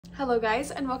Hello guys,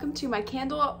 and welcome to my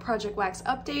candle project wax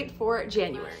update for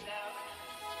January.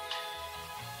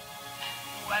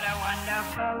 What a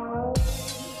wonderful.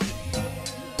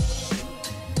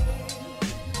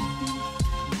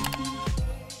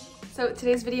 So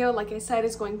today's video, like I said,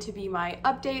 is going to be my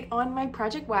update on my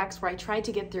project wax, where I tried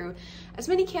to get through as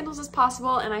many candles as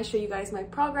possible and I show you guys my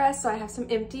progress. So I have some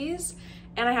empties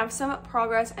and I have some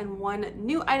progress and one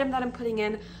new item that I'm putting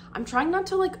in. I'm trying not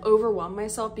to like overwhelm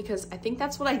myself because I think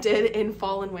that's what I did in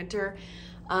fall and winter,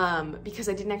 because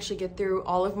I didn't actually get through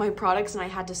all of my products and I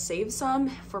had to save some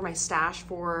for my stash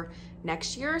for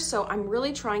next year. So I'm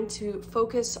really trying to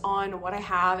focus on what I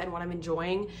have and what I'm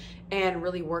enjoying and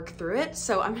really work through it.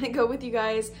 So I'm gonna go with you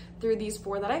guys through these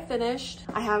 4 that I finished.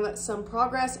 I have some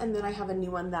progress and then I have a new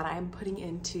one that I'm putting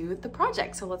into the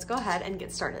project. So let's go ahead and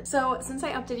get started. So since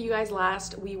I updated you guys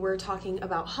last, we were talking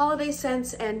about holiday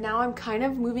scents and now I'm kind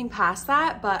of moving past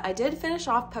that, but I did finish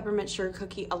off Peppermint Sugar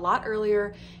Cookie a lot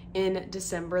earlier in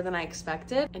December than I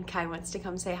expected. And Kai wants to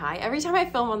come say hi. Every time I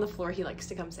film on the floor, he likes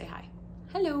to come say hi.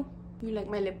 Hello. You like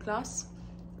my lip gloss?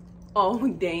 Oh,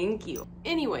 thank you.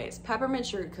 Anyways, Peppermint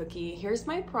Sugar Cookie. Here's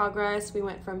my progress. We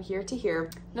went from here to here.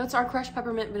 Notes are crushed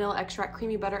peppermint, vanilla extract,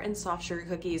 creamy butter, and soft sugar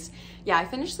cookies. Yeah, I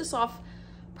finished this off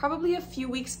probably a few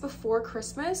weeks before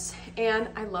Christmas and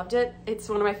I loved it. It's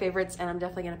one of my favorites and I'm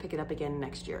definitely gonna pick it up again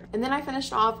next year. And then I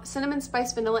finished off cinnamon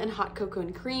spice vanilla and hot cocoa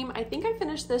and cream. I think I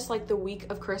finished this like the week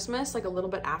of Christmas, like a little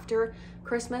bit after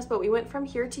Christmas, but we went from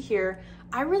here to here.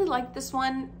 I really liked this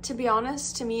one, to be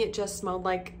honest. To me, it just smelled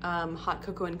like hot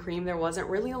cocoa and cream. There wasn't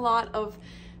really a lot of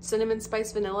cinnamon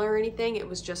spice vanilla or anything. It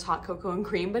was just hot cocoa and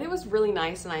cream, but it was really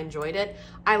nice and I enjoyed it.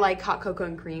 I like hot cocoa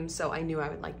and cream, so I knew I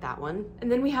would like that one.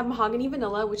 And then we have mahogany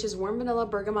vanilla, which is warm vanilla,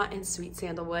 bergamot, and sweet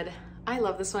sandalwood. I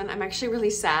love this one. I'm actually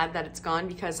really sad that it's gone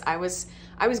because I was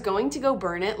going to go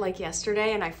burn it like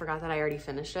yesterday and I forgot that I already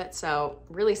finished it. So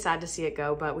really sad to see it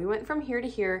go, but we went from here to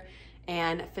here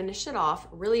and finished it off.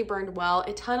 Really burned well.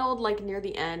 It tunneled like near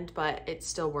the end, but it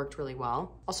still worked really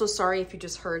well. Also, sorry if you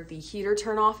just heard the heater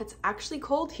turn off. It's actually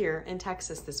cold here in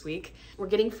Texas this week. We're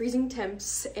getting freezing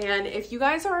temps. And if you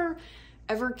guys are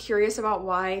ever curious about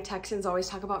why Texans always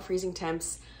talk about freezing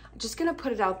temps, I'm just gonna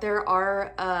put it out there.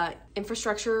 Our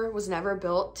infrastructure was never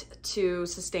built to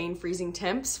sustain freezing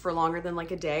temps for longer than like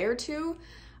a day or two.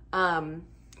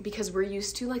 Because we're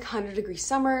used to like 100-degree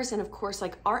summers, and of course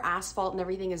like our asphalt and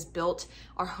everything is built,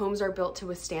 our homes are built to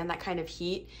withstand that kind of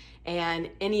heat. And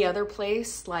any other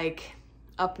place like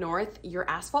up north, your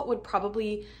asphalt would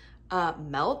probably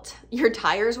melt, your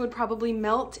tires would probably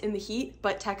melt in the heat,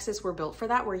 but Texas, we're built for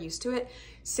that, we're used to it.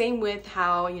 Same with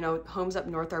how, you know, homes up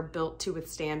north are built to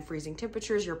withstand freezing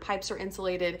temperatures. Your pipes are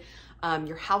insulated,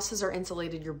 your houses are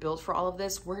insulated, you're built for all of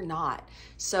this. We're not.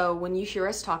 So when you hear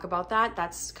us talk about that,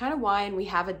 that's kind of why, and we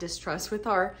have a distrust with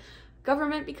our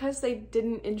government because they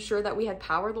didn't ensure that we had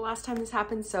power the last time this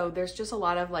happened. So there's just a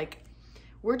lot of like,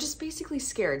 we're just basically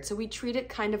scared. So we treat it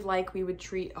kind of like we would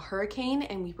treat a hurricane,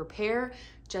 and we prepare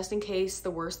just in case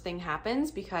the worst thing happens,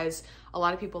 because a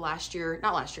lot of people not last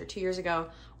year, 2 years ago,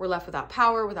 were left without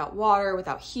power, without water,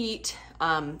 without heat.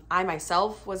 I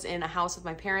myself was in a house with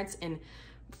my parents in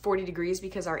 40 degrees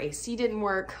because our AC didn't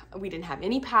work. We didn't have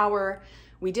any power.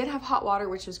 We did have hot water,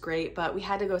 which was great, but we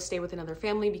had to go stay with another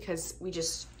family because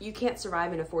you can't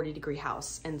survive in a 40-degree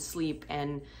house and sleep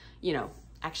and, you know,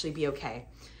 actually be okay.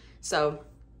 So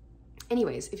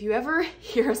anyways, if you ever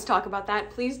hear us talk about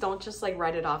that, please don't just like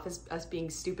write it off as us being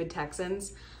stupid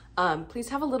Texans. Please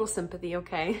have a little sympathy,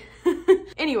 okay?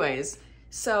 Anyways,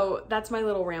 so that's my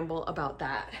little ramble about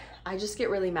that. I just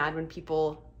get really mad when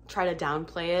people try to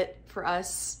downplay it for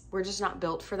us. We're just not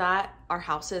built for that. Our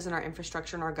houses and our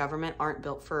infrastructure and our government aren't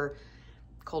built for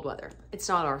cold weather. It's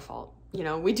not our fault. You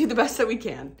know, we do the best that we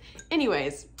can.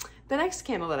 Anyways, the next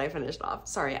candle that I finished off,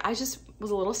 sorry, I just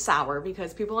was a little sour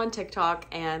because people on TikTok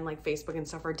and like Facebook and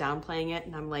stuff are downplaying it.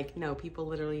 And I'm like, no, people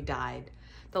literally died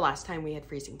the last time we had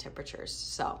freezing temperatures.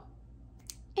 So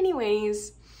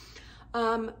anyways,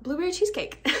 blueberry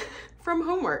cheesecake from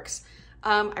Homeworks.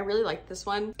 I really liked this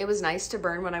one. It was nice to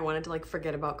burn when I wanted to like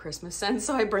forget about Christmas scents.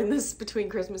 So I burned this between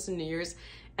Christmas and New Year's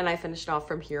and I finished off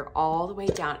from here all the way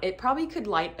down. It probably could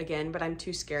light again, but I'm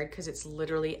too scared because it's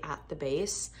literally at the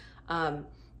base.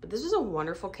 But this was a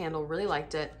wonderful candle, really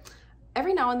liked it.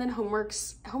 Every now and then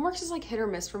Homeworks is like hit or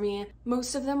miss for me.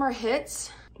 Most of them are hits,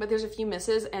 but there's a few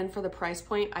misses, and for the price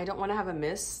point, I don't want to have a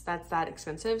miss that's that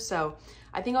expensive. So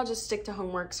I think I'll just stick to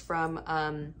Homeworks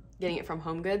from getting it from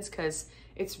Home Goods because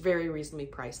it's very reasonably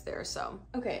priced there. So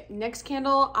okay, next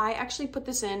candle, I actually put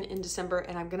this in December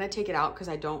and I'm gonna take it out because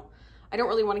I don't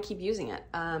really want to keep using it.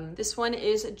 This one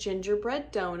is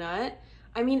Gingerbread Donut.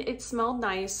 I mean, it smelled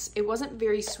nice. It wasn't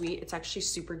very sweet. It's actually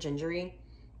super gingery.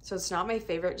 So it's not my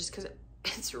favorite just because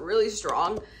it's really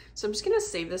strong. So I'm just gonna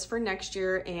save this for next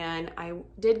year, and I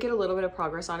did get a little bit of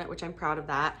progress on it, which I'm proud of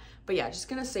that. But yeah, just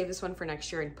gonna save this one for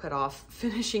next year and put off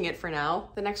finishing it for now.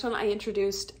 The next one I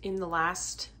introduced in the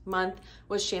last month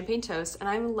was champagne toast, and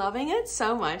I'm loving it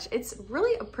so much. It's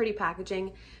really a pretty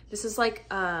packaging. This is like,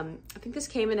 I think this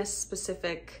came in a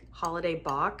specific holiday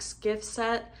box gift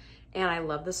set, and I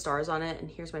love the stars on it. And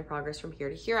here's my progress from here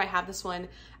to here. I have this one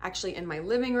actually in my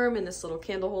living room in this little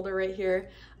candle holder right here.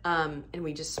 And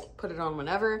we just put it on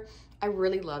whenever. I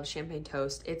really love champagne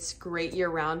toast. It's great year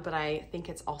round, but I think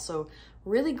it's also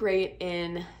really great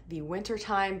in the winter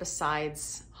time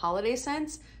besides holiday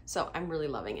scents. So I'm really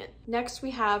loving it. Next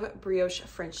we have brioche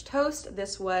French toast.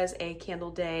 This was a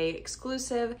Candle Day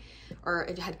exclusive, or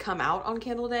it had come out on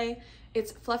Candle Day.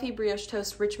 It's fluffy brioche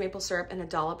toast, rich maple syrup, and a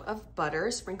dollop of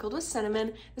butter sprinkled with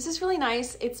cinnamon. This is really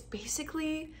nice. It's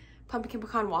basically pumpkin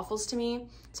pecan waffles to me.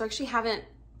 So I actually haven't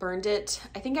burned it.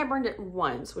 I think I burned it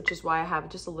once, which is why I have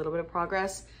just a little bit of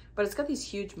progress, but it's got these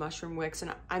huge mushroom wicks,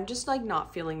 and I'm just like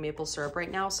not feeling maple syrup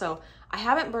right now. So I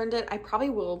haven't burned it. I probably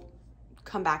will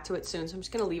come back to it soon. So I'm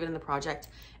just gonna leave it in the project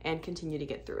and continue to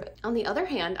get through it. On the other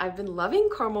hand, I've been loving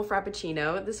caramel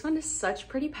frappuccino. This one is such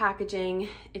pretty packaging.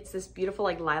 It's this beautiful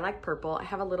like lilac purple. I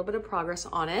have a little bit of progress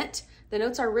on it. The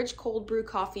notes are rich cold brew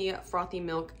coffee, frothy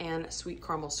milk, and sweet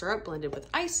caramel syrup blended with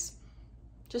ice.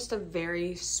 Just a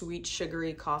very sweet,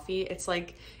 sugary coffee. It's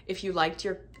like if you liked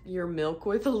your milk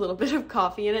with a little bit of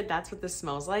coffee in it, that's what this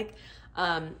smells like.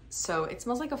 So it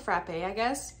smells like a frappe, I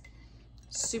guess.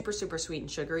 Super, super sweet and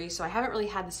sugary. So I haven't really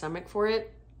had the stomach for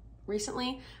it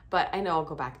recently, but I know I'll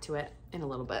go back to it in a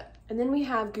little bit. And then we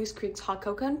have Goose Creek's hot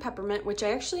cocoa and peppermint, which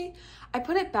I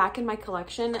put it back in my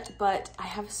collection, but I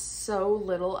have so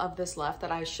little of this left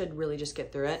that I should really just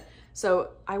get through it. So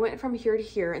I went from here to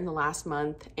here in the last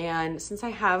month, and since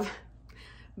I have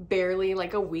barely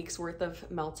like a week's worth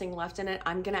of melting left in it,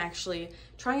 I'm gonna actually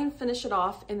try and finish it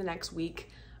off in the next week.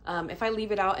 If I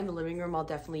leave it out in the living room, I'll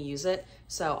definitely use it.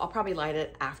 So I'll probably light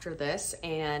it after this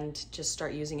and just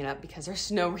start using it up, because there's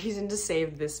no reason to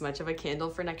save this much of a candle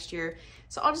for next year.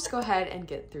 So I'll just go ahead and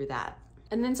get through that.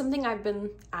 And then something I've been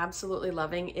absolutely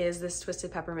loving is this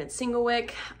Twisted Peppermint single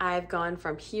wick. I've gone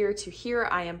from here to here.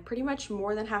 I am pretty much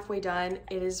more than halfway done.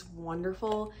 It is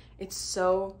wonderful. It's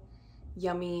so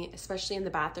yummy, especially in the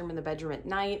bathroom and the bedroom at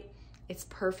night. It's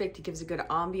perfect. It gives a good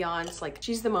ambiance. Like,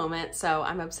 she's the moment. So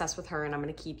I'm obsessed with her, and I'm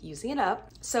gonna keep using it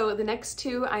up. So the next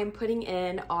two I'm putting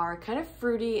in are kind of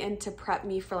fruity and to prep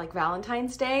me for like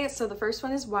Valentine's Day. So the first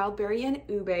one is Wild Berry and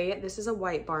Ube. This is a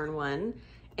White Barn one.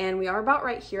 And we are about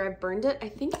right here. I've burned it, I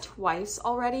think, twice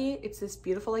already. It's this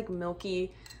beautiful, like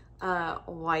milky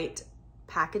white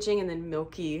packaging and then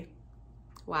milky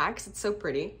wax. It's so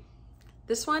pretty.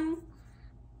 This one,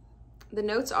 the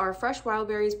notes are fresh wild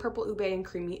berries, purple ube, and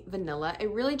creamy vanilla. It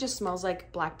really just smells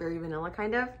like blackberry vanilla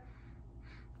kind of,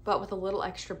 but with a little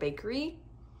extra bakery.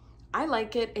 I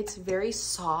like it. It's very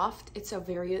soft. It's a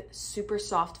very super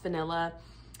soft vanilla,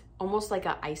 almost like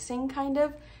a icing kind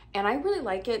of. And I really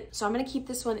like it. So I'm gonna keep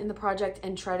this one in the project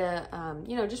and try to,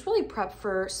 you know, just really prep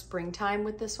for springtime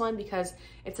with this one, because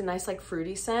it's a nice like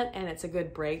fruity scent, and it's a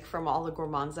good break from all the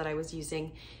gourmands that I was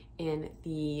using in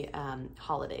the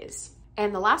holidays.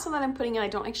 And the last one that I'm putting in, I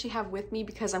don't actually have with me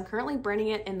because I'm currently burning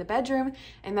it in the bedroom,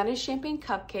 and that is Champagne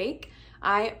Cupcake.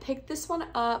 I picked this one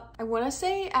up, I wanna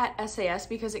say at SAS,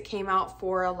 because it came out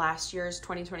for last year's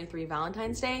 2023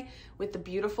 Valentine's Day with the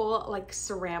beautiful like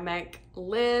ceramic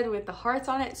lid with the hearts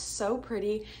on it. It's so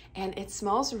pretty, and it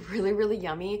smells really, really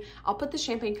yummy. I'll put the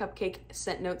Champagne Cupcake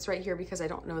scent notes right here because I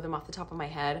don't know them off the top of my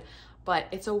head, but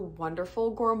it's a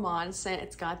wonderful gourmand scent.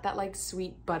 It's got that like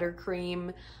sweet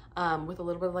buttercream with a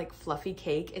little bit of like fluffy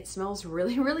cake. It smells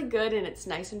really, really good, and it's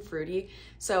nice and fruity.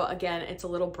 So again, it's a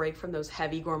little break from those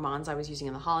heavy gourmands I was using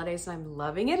in the holidays, and I'm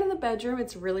loving it in the bedroom.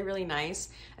 It's really, really nice,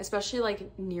 especially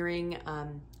like nearing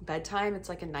bedtime. It's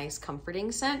like a nice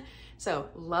comforting scent. So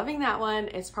loving that one.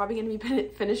 It's probably gonna be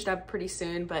finished up pretty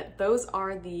soon, but those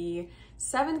are the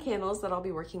 7 candles that I'll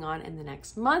be working on in the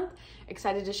next month.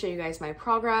 Excited to show you guys my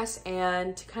progress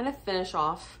and to kind of finish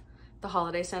off the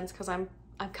holiday scents, because I'm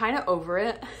kind of over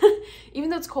it. Even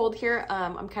though it's cold here,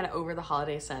 I'm kind of over the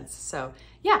holiday scents. So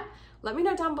yeah, let me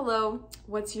know down below,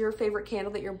 what's your favorite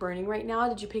candle that you're burning right now?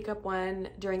 Did you pick up one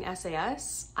during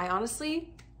SAS?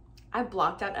 I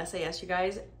blocked out SAS, you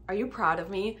guys. Are you proud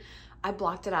of me? I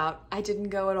blocked it out. I didn't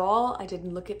go at all. I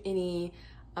didn't look at any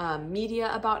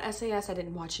media about SAS. I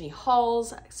didn't watch any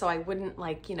hauls, so I wouldn't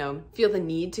like, you know, feel the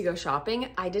need to go shopping.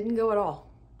 I didn't go at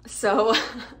all. So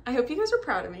I hope you guys are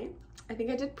proud of me. I think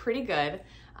I did pretty good.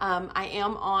 I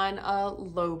am on a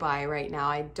low buy right now.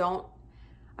 I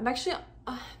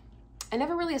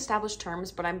never really established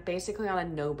terms, but I'm basically on a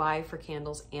no buy for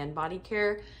candles and body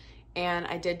care. And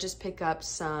I did just pick up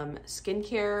some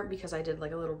skincare because I did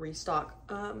like a little restock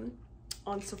on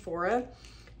Sephora.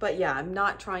 But yeah, I'm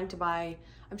trying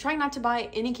not to buy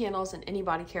any candles and any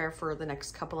body care for the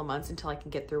next couple of months until I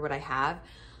can get through what I have.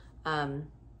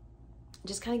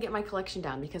 Just kind of get my collection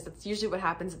down, because that's usually what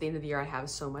happens at the end of the year. I have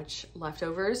so much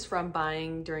leftovers from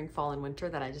buying during fall and winter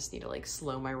that I just need to like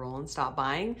slow my roll and stop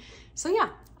buying. So yeah,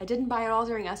 I didn't buy it all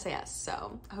during SAS,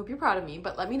 so I hope you're proud of me.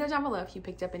 But let me know down below if you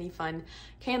picked up any fun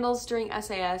candles during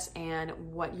SAS and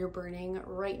what you're burning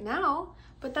right now.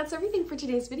 But that's everything for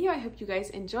today's video. I hope you guys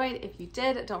enjoyed. If you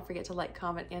did, don't forget to like,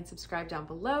 comment, and subscribe down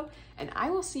below. And I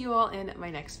will see you all in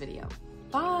my next video.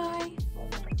 Bye!